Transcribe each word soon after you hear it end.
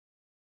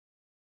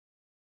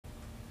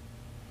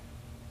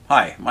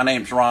Hi, my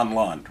name's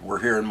Lund.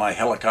 We're here in my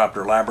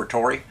helicopter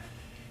laboratory,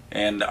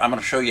 and I'm going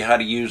to show you how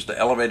to use the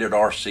elevated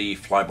RC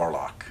flybar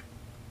lock.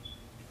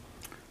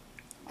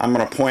 I'm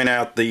going to point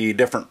out the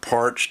different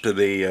parts to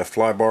the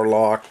flybar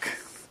lock.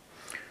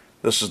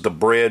 This is the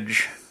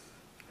bridge.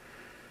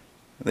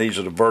 These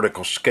are the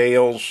vertical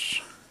scales.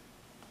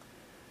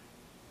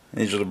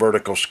 These are the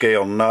vertical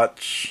scale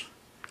nuts.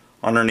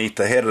 Underneath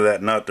the head of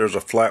that nut there's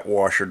a flat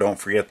washer. Don't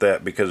forget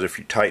that, because if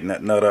you tighten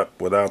that nut up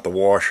without the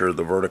washer,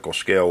 the vertical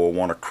scale will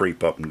want to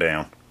creep up and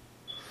down.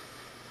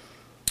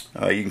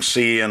 You can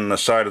see in the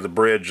side of the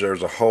bridge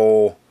there's a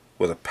hole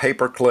with a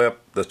paper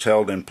clip that's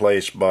held in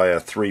place by a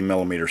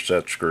 3mm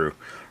set screw.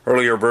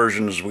 Earlier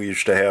versions we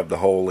used to have the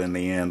hole in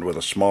the end with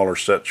a smaller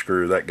set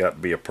screw. That got to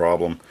be a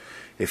problem.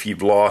 If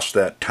you've lost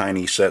that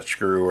tiny set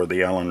screw or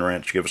the Allen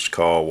wrench, give us a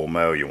call, we'll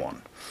mail you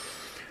one.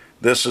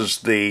 This is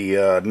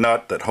the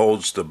nut that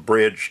holds the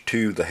bridge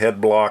to the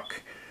head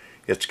block.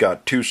 It's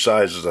got two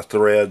sizes of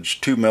threads,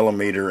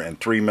 2mm and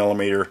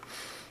 3mm.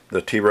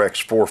 The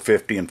T-Rex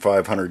 450 and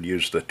 500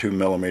 use the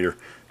 2mm.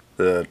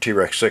 The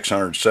T-Rex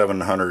 600,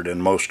 700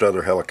 and most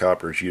other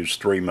helicopters use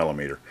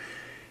 3mm.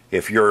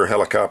 If your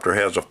helicopter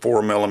has a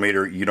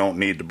 4mm, you don't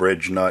need the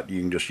bridge nut.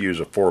 You can just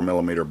use a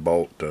 4mm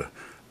bolt to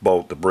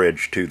bolt the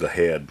bridge to the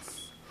head.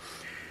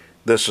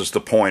 This is the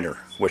pointer,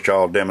 which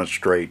I'll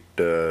demonstrate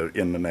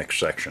in the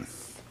next section.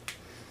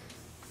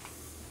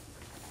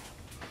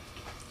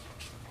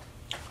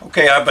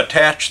 Okay, I've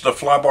attached the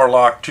flybar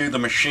lock to the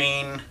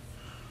machine.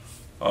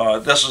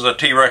 This is a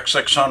T-Rex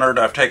 600.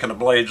 I've taken the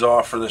blades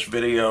off for this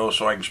video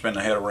so I can spin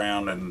the head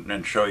around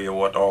and show you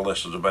what all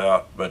this is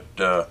about.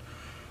 But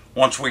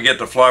once we get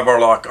the flybar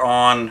lock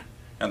on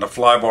and the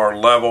flybar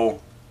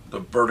level, the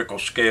vertical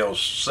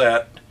scales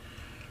set,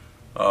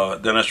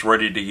 then it's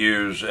ready to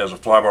use as a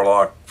flybar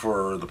lock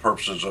for the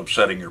purposes of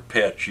setting your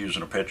pitch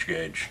using a pitch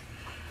gauge.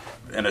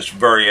 And it's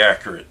very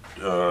accurate.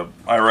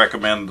 I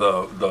recommend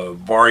the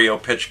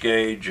Vario pitch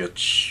gauge.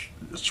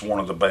 It's one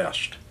of the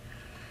best.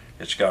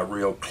 It's got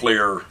real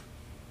clear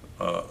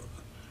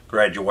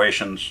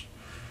graduations.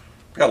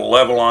 Got a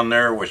level on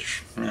there,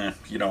 which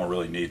you don't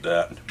really need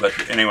that.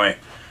 But anyway,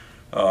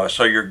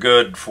 so you're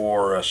good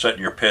for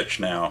setting your pitch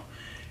now.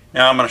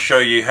 Now I'm going to show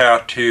you how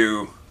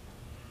to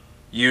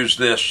use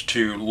this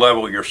to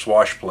level your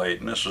swash plate,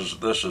 and this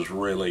is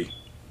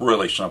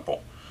really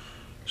simple.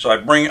 So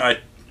I'm going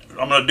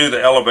to do the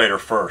elevator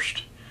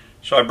first.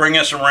 So I bring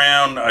this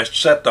around, I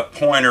set the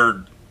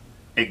pointer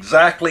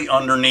exactly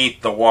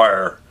underneath the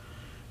wire.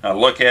 Now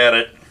look at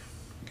it,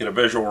 get a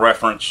visual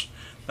reference,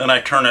 then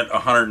I turn it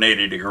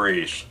 180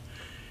 degrees.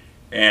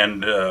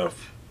 And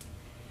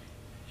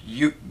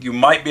you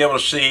might be able to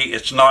see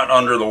it's not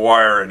under the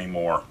wire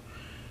anymore.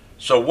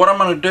 So what I'm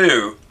going to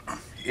do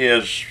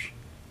is,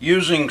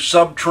 using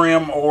sub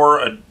trim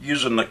or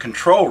using the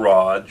control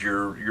rods,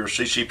 your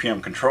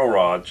CCPM control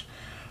rods,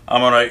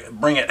 I'm going to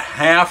bring it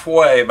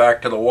halfway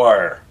back to the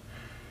wire.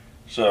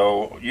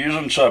 So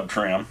using sub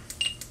trim,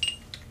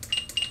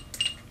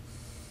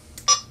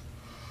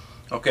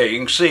 okay, you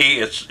can see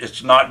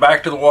it's not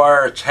back to the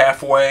wire, it's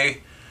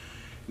halfway.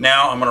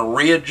 Now I'm going to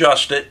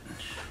readjust it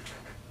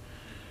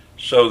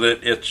so that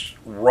it's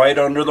right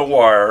under the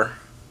wire.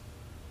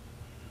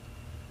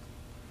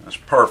 That's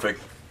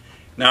perfect.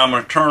 Now I'm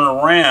going to turn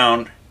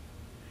around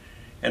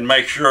and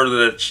make sure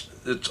that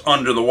it's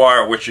under the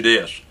wire, which it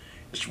is.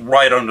 It's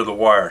right under the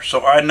wire.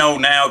 So I know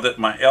now that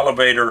my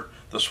elevator,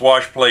 the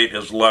swash plate,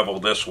 is level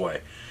this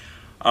way.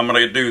 I'm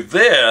going to do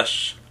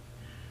this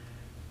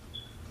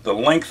the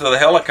length of the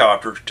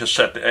helicopter to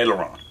set the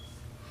aileron.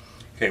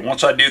 Okay,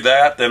 once I do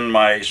that, then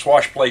my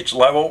swash plate's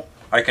level.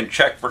 I can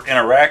check for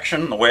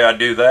interaction. The way I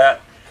do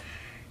that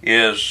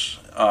is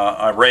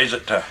I raise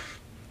it to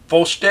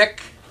full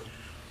stick.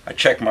 I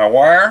check my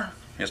wire.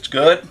 It's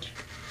good.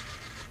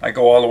 I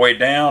go all the way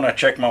down, I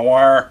check my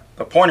wire.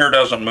 The pointer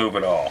doesn't move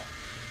at all.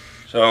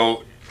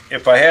 So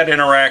if I had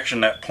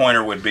interaction, that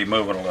pointer would be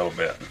moving a little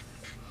bit.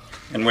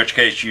 In which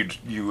case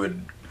you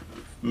would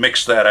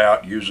mix that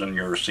out using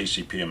your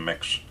CCPM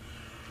mix.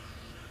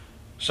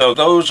 So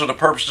those are the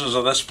purposes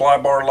of this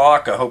flybar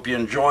lock. I hope you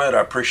enjoy it.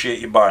 I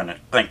appreciate you buying it.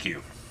 Thank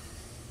you.